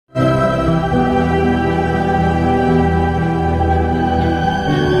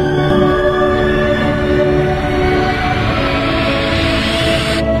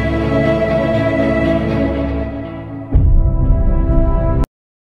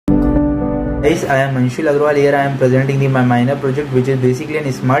Guys, I am Anshul Agrawal. Here I am presenting my minor project, which is basically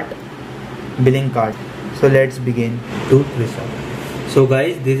a smart billing card. So let's begin to restart. So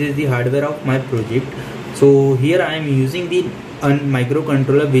guys, this is the hardware of my project. So here I am using the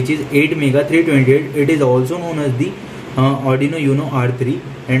microcontroller, which is 8MEGA328. It is also known as the Arduino Uno R3,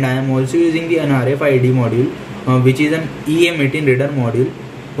 and I am also using an RFID module, which is an EM-18 radar module.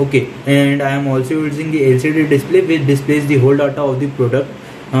 Okay, and I am also using the LCD display, which displays the whole data of the product,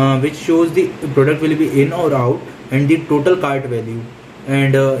 which shows the product will be in or out and the total cart value.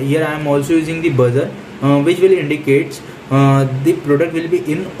 And here I am also using the buzzer, which will indicate the product will be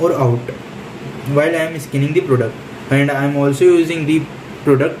in or out while I am scanning the product. And I am also using the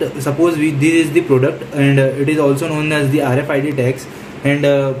product. Suppose this is the product, and it is also known as the RFID tags. And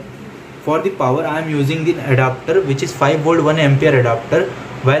for the power, I am using the adapter, which is 5V 1 ampere adapter.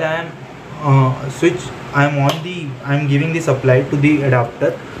 While I am I am giving the supply to the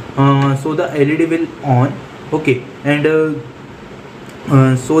adapter, so the LED will on. Okay, and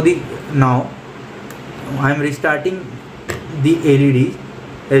now I am restarting the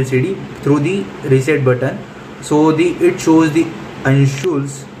LCD through the reset button. So it shows the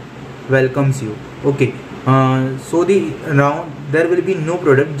Anshul's welcomes you. Okay, so now there will be no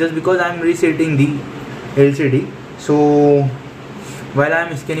product, just because I am resetting the LCD. So while I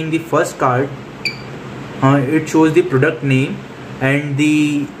am scanning the first card, it shows the product name, and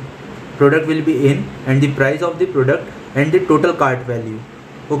the product will be in, and the price of the product, and the total cart value.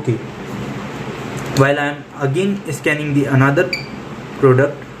 Okay, while I am again scanning the another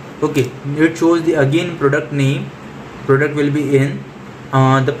product, okay, it shows the again product name, product will be in,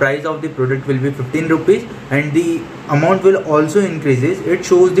 the price of the product will be 15 rupees, and the amount will also increases. It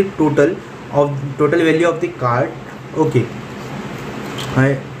shows the total value of the cart. Okay,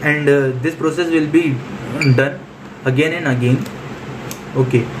 and this process will be done again and again.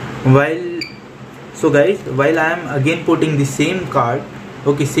 Okay, while I am again putting the same card,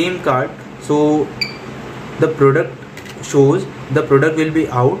 okay, same card, so the product shows the product will be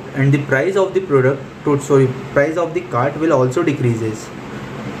out, and the price of the price of the cart will also decreases.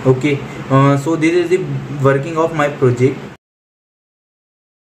 Okay, so this is the working of my project.